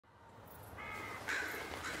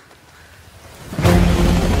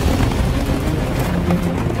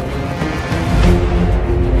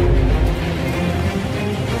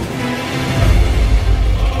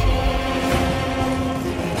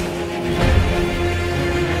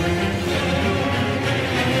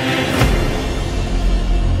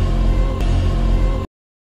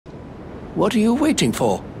What are you waiting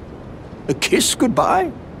for? A kiss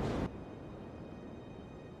goodbye?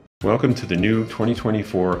 Welcome to the new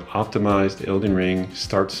 2024 optimized Elden Ring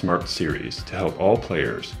Start Smart series to help all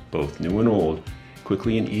players, both new and old,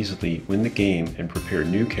 quickly and easily win the game and prepare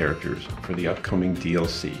new characters for the upcoming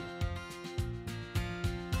DLC.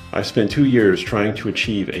 I've spent 2 years trying to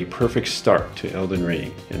achieve a perfect start to Elden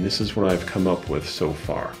Ring, and this is what I've come up with so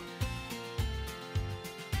far.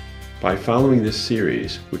 By following this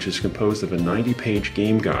series, which is composed of a 90-page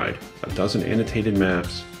game guide, a dozen annotated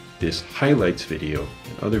maps, this highlights video,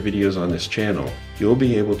 and other videos on this channel, you'll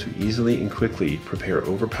be able to easily and quickly prepare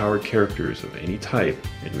overpowered characters of any type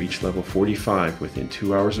and reach level 45 within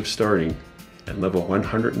 2 hours of starting and level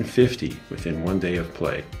 150 within 1 day of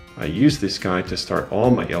play. I use this guide to start all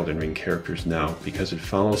my Elden Ring characters now because it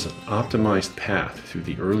follows an optimized path through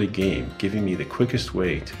the early game, giving me the quickest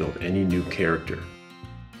way to build any new character.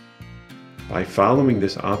 By following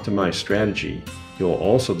this optimized strategy, you'll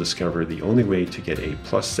also discover the only way to get a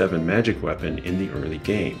 +7 magic weapon in the early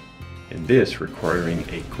game, and this requiring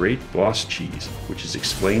a great boss cheese, which is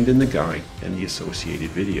explained in the guide and the associated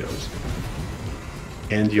videos.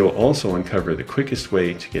 And you'll also uncover the quickest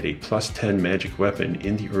way to get a +10 magic weapon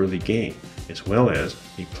in the early game, as well as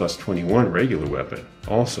a +21 regular weapon,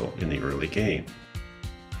 also in the early game.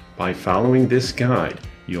 By following this guide,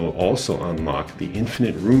 you'll also unlock the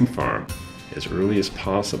infinite room farm as early as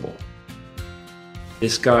possible.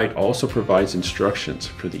 This guide also provides instructions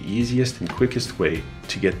for the easiest and quickest way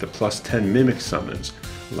to get the +10 mimic summons,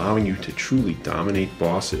 allowing you to truly dominate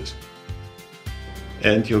bosses.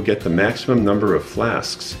 And you'll get the maximum number of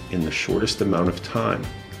flasks in the shortest amount of time.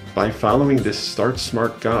 By following this Start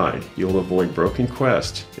Smart guide, you'll avoid broken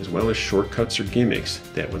quests as well as shortcuts or gimmicks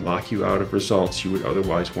that would lock you out of results you would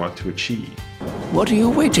otherwise want to achieve. What are you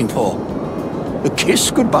waiting for? A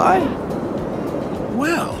kiss goodbye?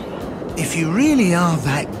 Well, if you really are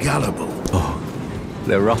that gullible... Oh,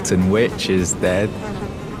 the rotten witch is dead.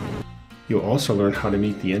 You'll also learn how to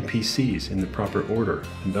meet the NPCs in the proper order,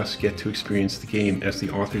 and thus get to experience the game as the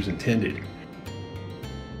authors intended.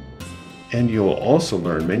 And you'll also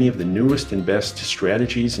learn many of the newest and best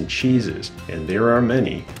strategies and cheeses, and there are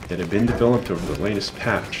many that have been developed over the latest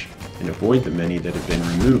patch, and avoid the many that have been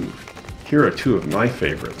removed. Here are 2 of my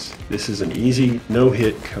favorites. This is an easy,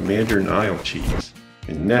 no-hit Commander Nile cheese.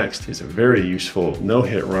 And next is a very useful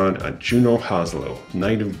no-hit run on Juno Haslo,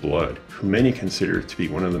 Knight of Blood, who many consider to be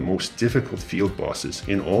one of the most difficult field bosses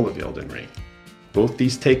in all of Elden Ring. Both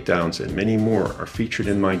these takedowns and many more are featured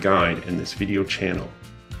in my guide in this video channel.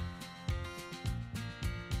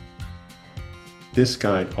 This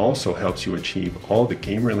guide also helps you achieve all the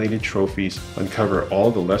game-related trophies, uncover all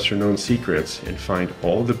the lesser-known secrets, and find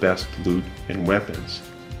all the best loot and weapons.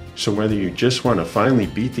 So whether you just want to finally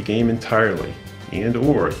beat the game entirely, and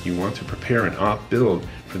or you want to prepare an op build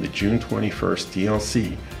for the June 21st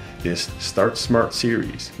DLC, this Start Smart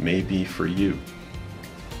series may be for you.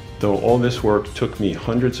 Though all this work took me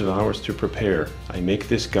hundreds of hours to prepare, I make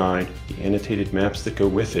this guide, the annotated maps that go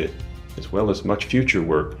with it, as well as much future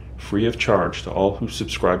work, free of charge to all who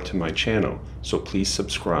subscribe to my channel, so please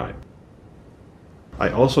subscribe. I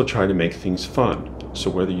also try to make things fun, so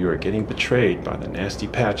whether you are getting betrayed by the nasty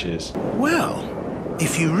patches, Well,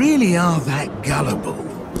 if you really are that gullible...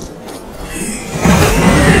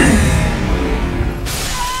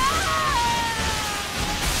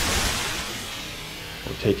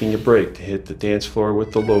 or taking a break to hit the dance floor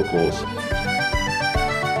with the locals,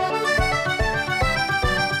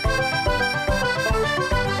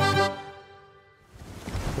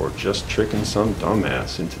 or just tricking some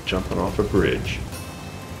dumbass into jumping off a bridge.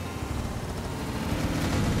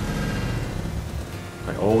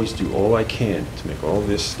 I always do all I can to make all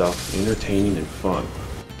this stuff entertaining and fun.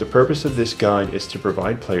 The purpose of this guide is to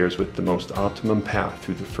provide players with the most optimum path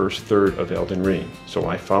through the first third of Elden Ring, so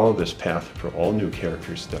I follow this path for all new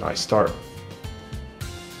characters that I start.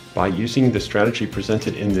 By using the strategy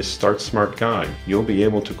presented in this Start Smart guide, you'll be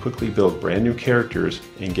able to quickly build brand new characters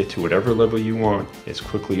and get to whatever level you want as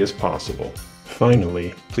quickly as possible.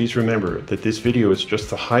 Finally, please remember that this video is just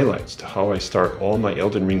the highlights to how I start all my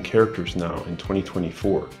Elden Ring characters now in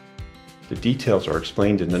 2024. The details are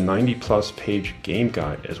explained in the 90+ page game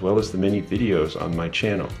guide as well as the many videos on my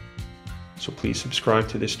channel. So please subscribe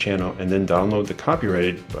to this channel and then download the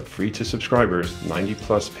copyrighted but free to subscribers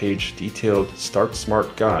 90+ page detailed Start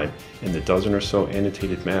Smart guide and the dozen or so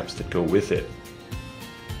annotated maps that go with it.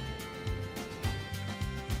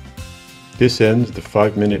 This ends the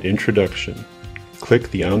 5-minute introduction. Click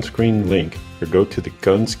the on-screen link or go to the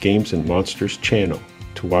Guns, Games, and Monsters channel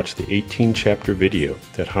to watch the 18-chapter video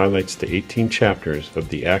that highlights the 18 chapters of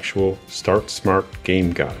the actual Start Smart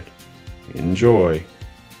game guide. Enjoy!